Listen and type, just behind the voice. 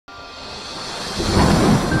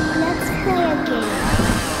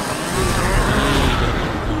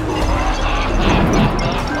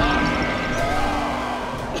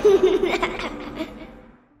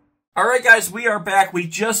Alright guys, we are back. We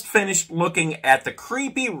just finished looking at the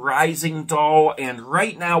Creepy Rising doll, and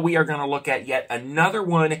right now we are going to look at yet another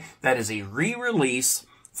one that is a re-release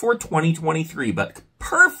for 2023, but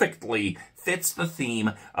perfectly fits the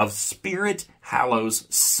theme of Spirit Hallows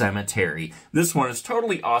Cemetery. This one is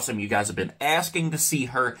totally awesome. You guys have been asking to see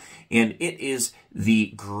her, and it is the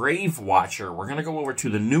Grave Watcher. We're going to go over to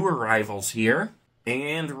the new arrivals here,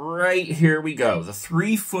 and right here we go. The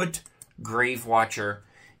 3-foot Grave Watcher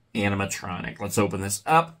animatronic. Let's open this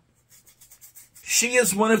up. She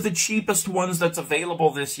is one of the cheapest ones that's available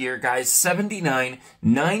this year, guys.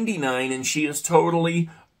 $79.99, and she is totally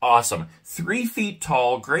awesome. 3 feet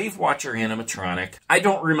tall, Grave Watcher animatronic. I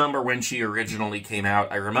don't remember when she originally came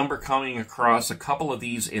out. I remember coming across a couple of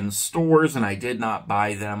these in stores, and I did not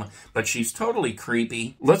buy them, but she's totally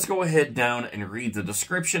creepy. Let's go ahead down and read the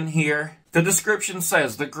description here. The description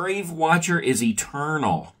says, the Grave Watcher is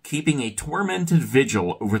eternal. Keeping a tormented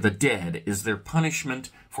vigil over the dead is their punishment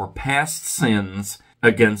for past sins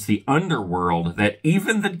against the underworld that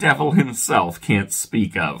even the devil himself can't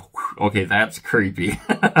speak of. Okay, that's creepy.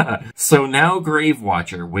 So now Grave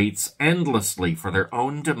Watcher waits endlessly for their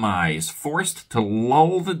own demise, forced to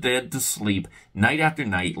lull the dead to sleep night after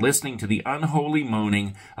night, listening to the unholy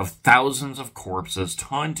moaning of thousands of corpses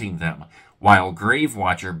taunting them, while Grave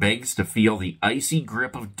Watcher begs to feel the icy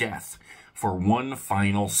grip of death for one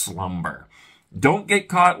final slumber. Don't get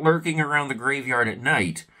caught lurking around the graveyard at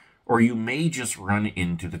night, or you may just run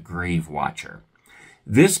into the Grave Watcher.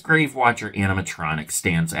 This Grave Watcher animatronic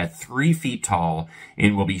stands at 3 feet tall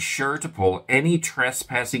and will be sure to pull any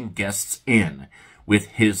trespassing guests in. With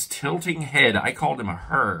his tilting head, I called him a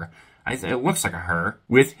her, it looks like a her,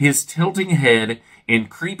 with his tilting head and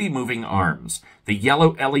creepy moving arms. The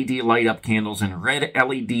yellow LED light-up candles and red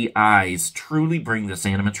LED eyes truly bring this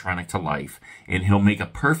animatronic to life, and he'll make a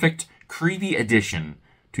perfect, creepy addition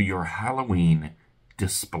to your Halloween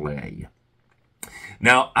display.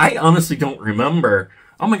 Now, I honestly don't remember.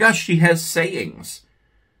 Oh my gosh, she has sayings.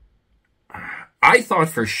 I thought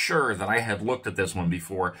for sure that I had looked at this one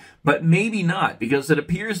before, but maybe not, because it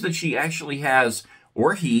appears that she actually has,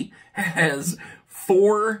 or he has,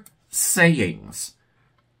 4 sayings.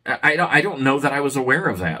 I don't know that I was aware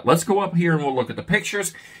of that. Let's go up here and we'll look at the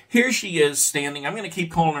pictures. Here she is standing. I'm going to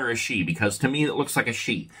keep calling her a she, because to me it looks like a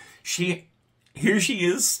she. Here she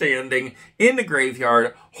is standing in the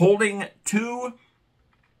graveyard, holding 2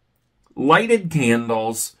 lighted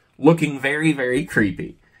candles, looking very, very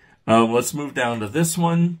creepy. Let's move down to this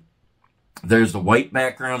one. There's the white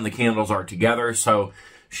background. The candles are together, so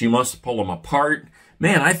she must pull them apart.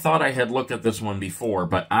 Man, I thought I had looked at this one before,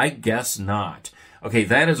 but I guess not. Okay,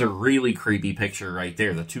 that is a really creepy picture right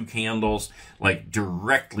there. The 2 candles, like,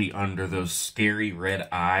 directly under those scary red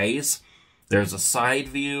eyes. There's a side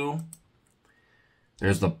view.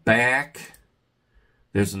 There's the back.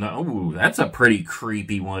 There's no... Ooh, that's a pretty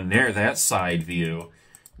creepy one there, that side view.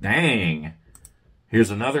 Dang.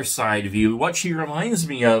 Here's another side view. What she reminds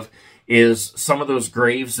me of is some of those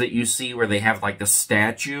graves that you see where they have, like, the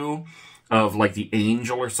statue of, like, the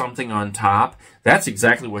angel or something on top. That's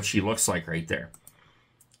exactly what she looks like right there.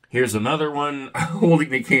 Here's another one holding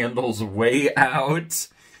the candles way out.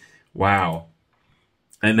 Wow.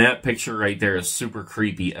 And that picture right there is super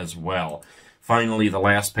creepy as well. Finally, the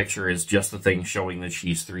last picture is just the thing showing that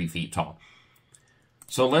she's 3 feet tall.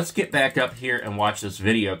 So let's get back up here and watch this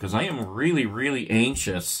video, because I am really, really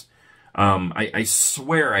anxious. I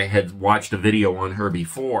swear I had watched a video on her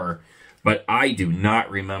before, but I do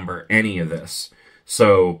not remember any of this.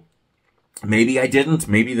 So maybe I didn't.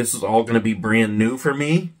 Maybe this is all going to be brand new for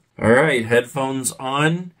me. All right, headphones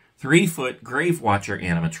on. 3-foot Grave Watcher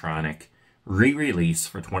animatronic re-release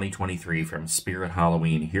for 2023 from Spirit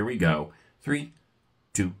Halloween. Here we go. 3,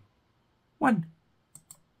 2, 1.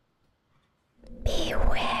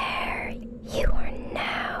 Beware, you are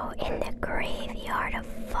now in the graveyard of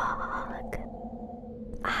fog.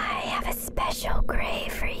 I have a special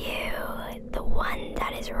grave for you, the one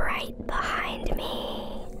that is right behind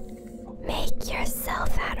me. Make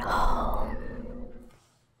yourself at home.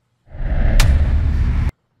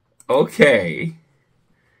 Okay.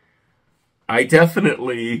 I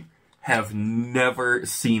definitely have never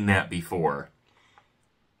seen that before.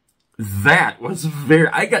 That was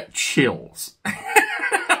I got chills.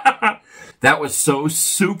 That was so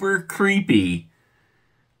super creepy.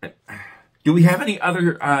 Do we have any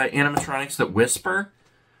other animatronics that whisper?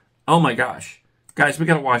 Oh my gosh. Guys, we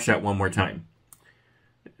gotta watch that one more time.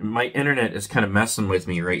 My internet is kind of messing with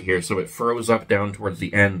me right here, so it froze up down towards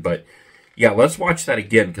the end, but yeah, let's watch that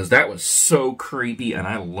again, because that was so creepy and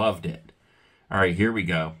I loved it. Alright, here we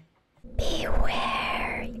go.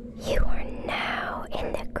 Beware, you are now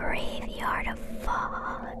in the grave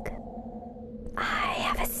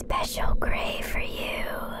special grave for you,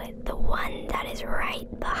 the one that is right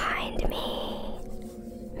behind me.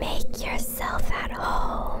 Make yourself at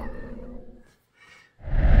home.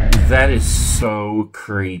 That is so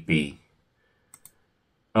creepy.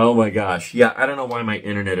 Oh my gosh. Yeah, I don't know why my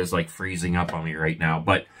internet is like freezing up on me right now,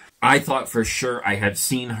 but I thought for sure I had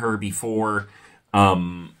seen her before,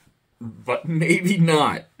 but maybe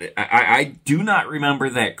not. I do not remember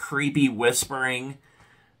that creepy whispering.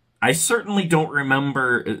 I certainly don't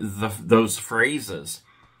remember those phrases.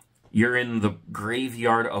 You're in the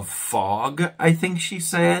graveyard of fog, I think she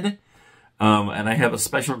said. And I have a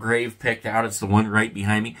special grave picked out. It's the one right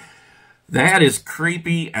behind me. That is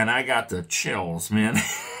creepy, and I got the chills, man.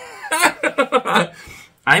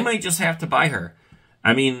 I might just have to buy her.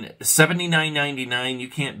 I mean, $79.99, you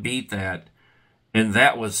can't beat that. And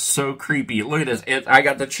that was so creepy. Look at this. I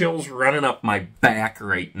got the chills running up my back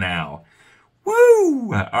right now.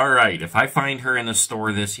 Woo! All right, if I find her in the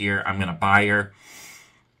store this year, I'm going to buy her.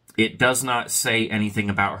 It does not say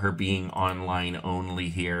anything about her being online only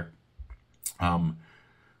here.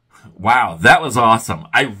 Wow, that was awesome.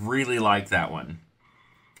 I really like that one.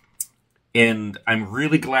 And I'm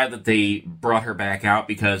really glad that they brought her back out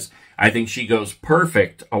because I think she goes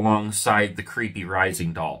perfect alongside the creepy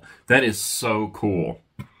Rising doll. That is so cool.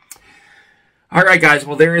 All right, guys.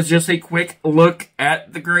 Well, there is just a quick look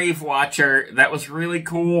at the Grave Watcher. That was really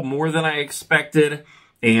cool, more than I expected.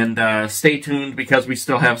 And stay tuned because we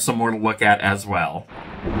still have some more to look at as well.